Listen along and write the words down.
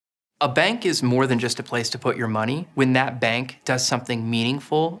A bank is more than just a place to put your money when that bank does something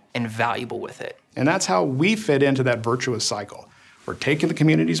meaningful and valuable with it. And that's how we fit into that virtuous cycle. We're taking the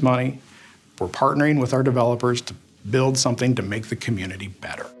community's money, we're partnering with our developers to build something to make the community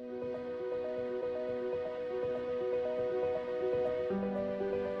better.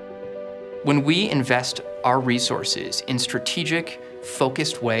 When we invest our resources in strategic,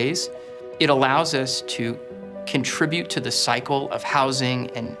 focused ways, it allows us to contribute to the cycle of housing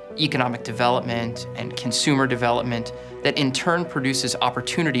and economic development and consumer development that in turn produces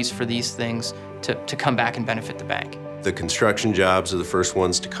opportunities for these things to come back and benefit the bank. The construction jobs are the first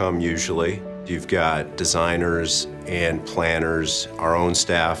ones to come usually. You've got designers and planners, our own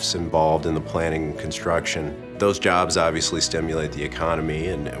staff's involved in the planning and construction. Those jobs obviously stimulate the economy,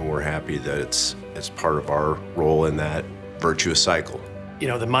 and we're happy that it's part of our role in that virtuous cycle. You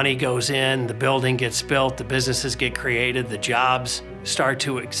know, the money goes in, the building gets built, the businesses get created, the jobs start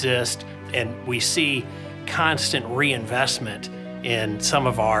to exist, and we see constant reinvestment in some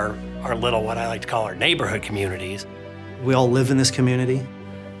of our little, what I like to call our neighborhood communities. We all live in this community,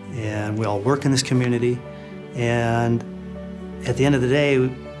 and we all work in this community, and at the end of the day, you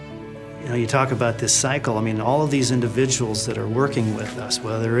know, you talk about this cycle. I mean, all of these individuals that are working with us,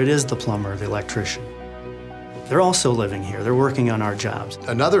 whether it is the plumber, the electrician, they're also living here. They're working on our jobs.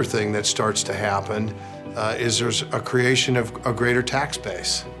 Another thing that starts to happen is there's a creation of a greater tax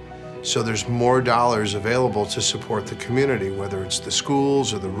base. So there's more dollars available to support the community, whether it's the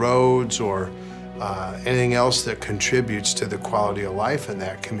schools or the roads or anything else that contributes to the quality of life in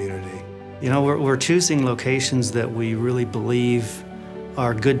that community. You know, we're choosing locations that we really believe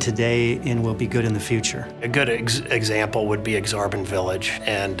are good today and will be good in the future. A good example would be Aksarben Village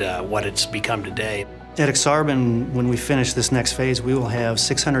and what it's become today. At Aksarben, when we finish this next phase, we will have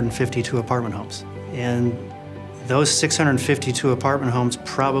 652 apartment homes. And those 652 apartment homes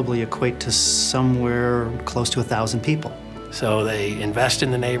probably equate to somewhere close to 1,000 people. So they invest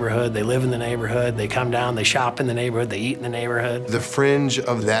in the neighborhood, they live in the neighborhood, they come down, they shop in the neighborhood, they eat in the neighborhood. The fringe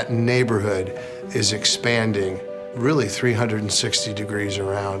of that neighborhood is expanding really 360 degrees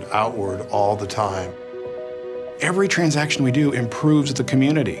around, outward all the time. Every transaction we do improves the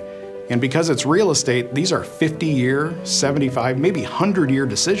community. And because it's real estate, these are 50-year, 75, maybe 100-year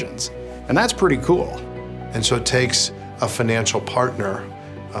decisions. And that's pretty cool. And so it takes a financial partner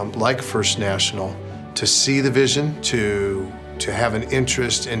like First National to see the vision, to have an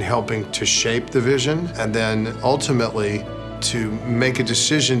interest in helping to shape the vision, and then ultimately to make a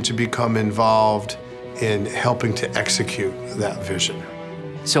decision to become involved in helping to execute that vision.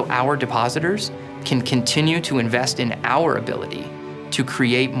 So our depositors can continue to invest in our ability to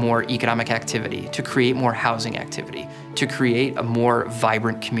create more economic activity, to create more housing activity, to create a more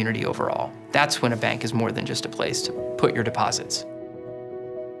vibrant community overall. That's when a bank is more than just a place to put your deposits.